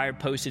Facebook, Pryor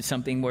posted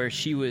something where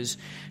she was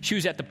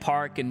at the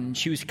park and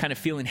she was kind of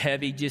feeling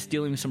heavy, just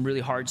dealing with some really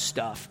hard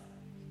stuff.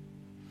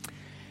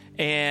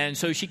 And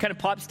so she kind of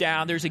pops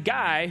down. There's a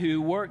guy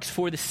who works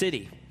for the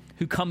city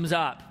who comes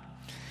up.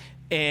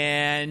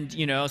 And,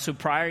 so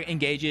Pryor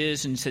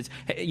engages and says,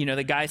 hey,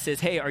 the guy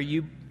says, hey, are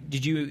you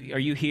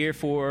here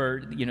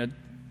for,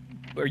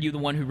 are you the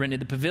one who rented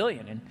the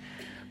pavilion? And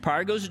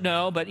Pryor goes,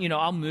 no, but,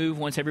 I'll move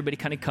once everybody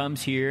kind of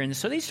comes here. And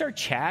so they start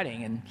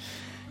chatting, and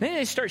then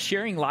they start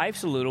sharing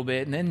lives a little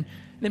bit. And then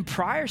then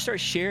Pryor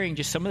starts sharing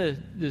just some of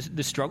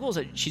the struggles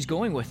that she's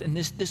going with. And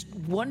this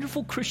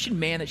wonderful Christian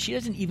man that she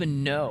doesn't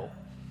even know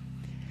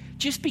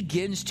just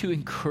begins to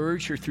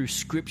encourage her through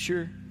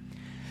Scripture,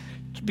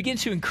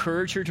 begins to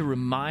encourage her, to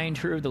remind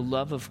her of the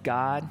love of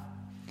God,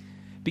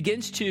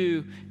 begins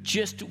to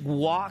just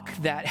walk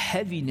that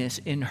heaviness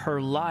in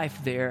her life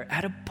there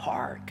at a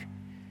park.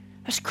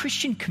 That's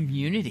Christian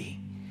community.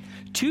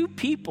 Two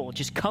people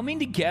just coming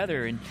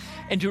together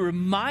and to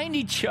remind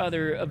each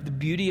other of the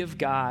beauty of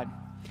God,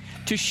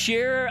 to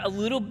share a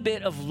little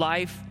bit of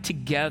life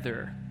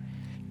together.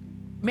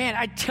 Man,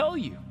 I tell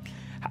you,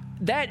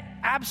 that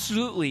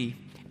absolutely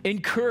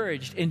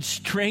encouraged and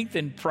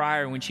strengthened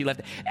Pryor when she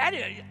left. That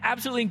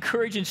absolutely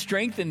encouraged and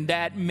strengthened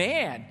that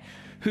man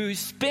who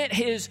spent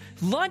his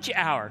lunch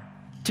hour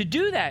to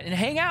do that and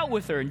hang out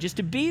with her and just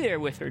to be there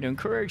with her, to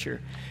encourage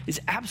her,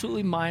 is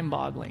absolutely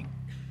mind-boggling.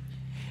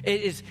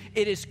 It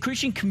is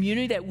Christian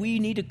community that we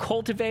need to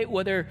cultivate,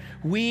 whether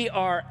we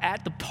are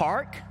at the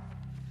park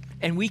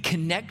and we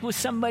connect with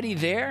somebody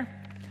there,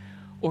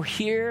 or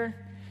here,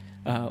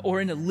 or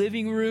in a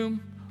living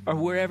room, or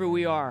wherever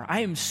we are.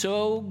 I am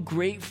so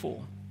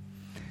grateful,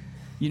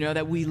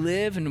 that we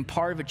live in a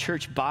part of a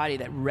church body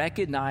that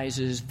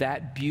recognizes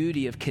that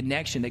beauty of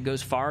connection that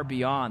goes far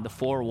beyond the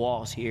four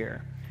walls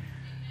here.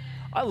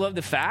 I love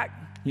the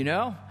fact,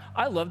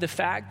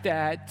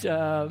 that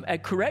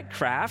at Correct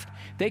Craft,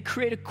 they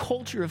create a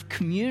culture of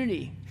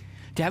community,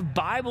 to have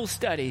Bible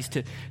studies,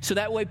 so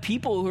that way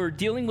people who are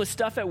dealing with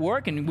stuff at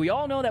work, and we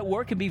all know that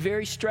work can be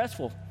very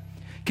stressful,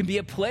 can be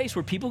a place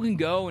where people can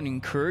go and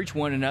encourage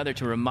one another,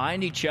 to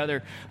remind each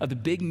other of the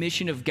big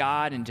mission of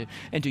God,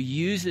 and to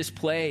use this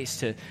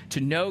place to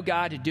know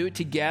God, to do it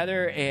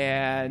together,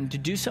 and to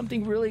do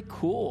something really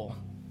cool.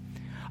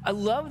 I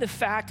love the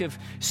fact of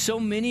so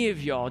many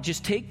of y'all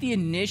just take the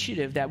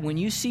initiative that when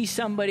you see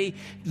somebody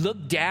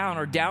look down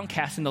or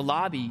downcast in the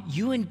lobby,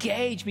 you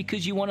engage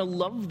because you want to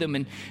love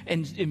them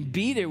and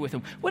be there with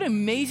them. What an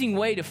amazing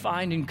way to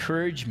find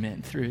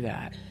encouragement through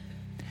that.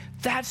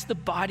 That's the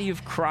body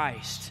of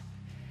Christ.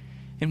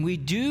 And we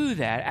do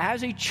that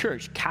as a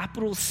church,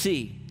 capital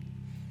C.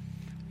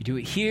 We do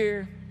it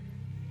here.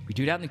 We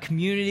do it out in the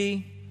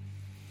community.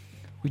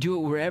 We do it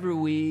wherever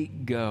we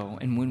go.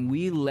 And when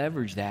we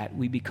leverage that,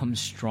 we become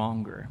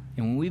stronger.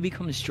 And when we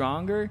become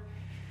stronger,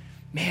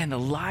 man, the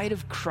light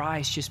of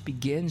Christ just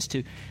begins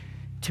to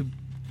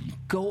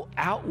go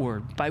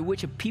outward, by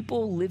which a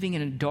people living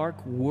in a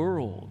dark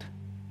world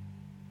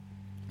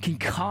can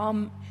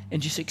come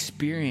and just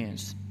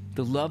experience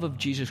the love of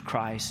Jesus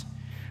Christ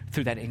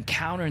through that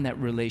encounter and that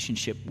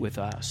relationship with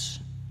us.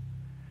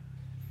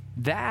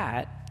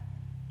 That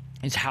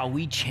is how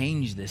we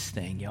change this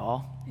thing,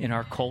 y'all, in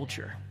our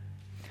culture.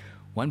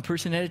 One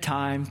person at a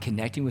time,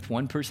 connecting with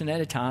one person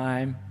at a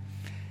time,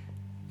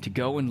 to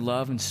go and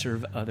love and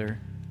serve other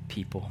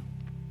people.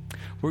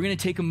 We're going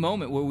to take a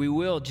moment where we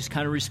will just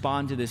kind of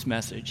respond to this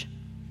message.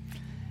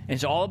 And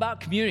it's all about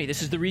community.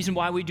 This is the reason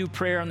why we do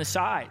prayer on the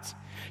sides.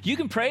 You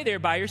can pray there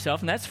by yourself,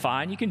 and that's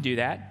fine. You can do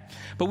that.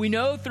 But we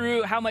know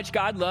through how much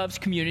God loves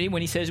community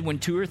when he says when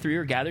two or three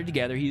are gathered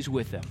together, he's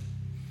with them.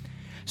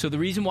 So the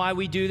reason why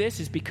we do this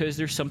is because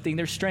there's something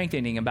they're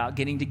strengthening about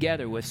getting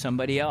together with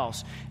somebody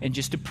else and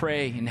just to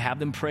pray and have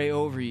them pray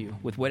over you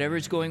with whatever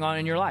is going on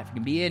in your life. It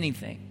can be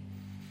anything.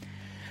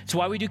 It's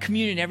why we do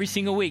communion every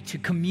single week, to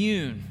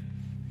commune.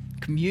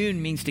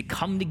 Commune means to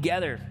come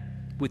together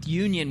with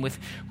union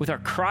with our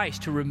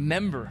Christ, to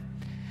remember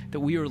that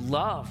we are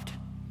loved,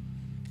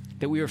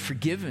 that we are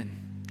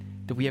forgiven,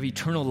 that we have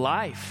eternal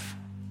life.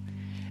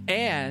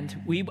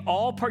 And we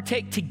all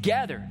partake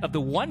together of the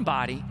one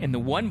body and the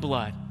one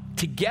blood,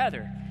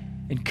 together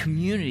in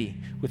community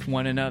with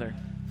one another.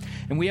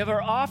 And we have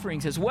our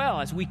offerings as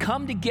well, as we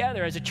come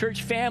together as a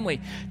church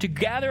family to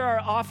gather our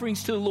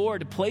offerings to the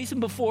Lord, to place them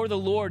before the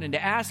Lord, and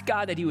to ask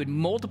God that he would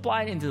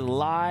multiply it into the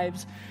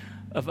lives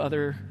of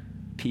other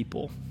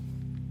people.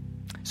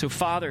 So,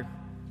 Father,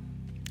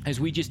 as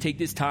we just take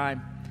this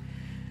time,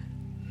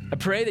 I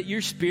pray that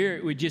your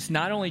Spirit would just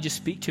not only just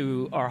speak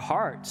to our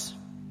hearts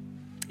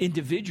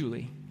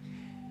individually,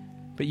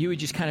 but you would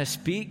just kind of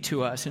speak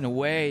to us in a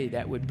way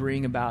that would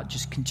bring about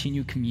just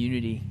continued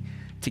community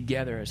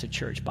together as a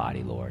church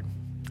body, Lord.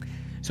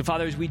 So,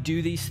 Father, as we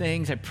do these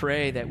things, I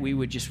pray that we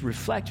would just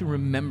reflect and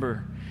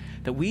remember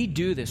that we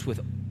do this with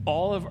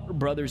all of our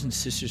brothers and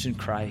sisters in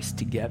Christ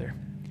together.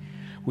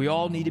 We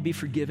all need to be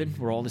forgiven.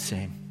 We're all the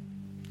same.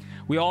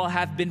 We all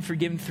have been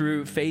forgiven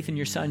through faith in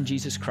your Son,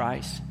 Jesus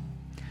Christ.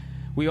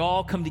 We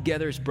all come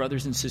together as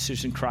brothers and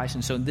sisters in Christ.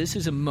 And so this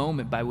is a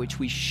moment by which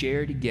we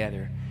share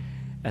together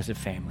as a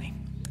family.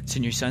 It's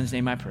in your Son's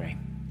name I pray.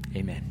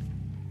 Amen.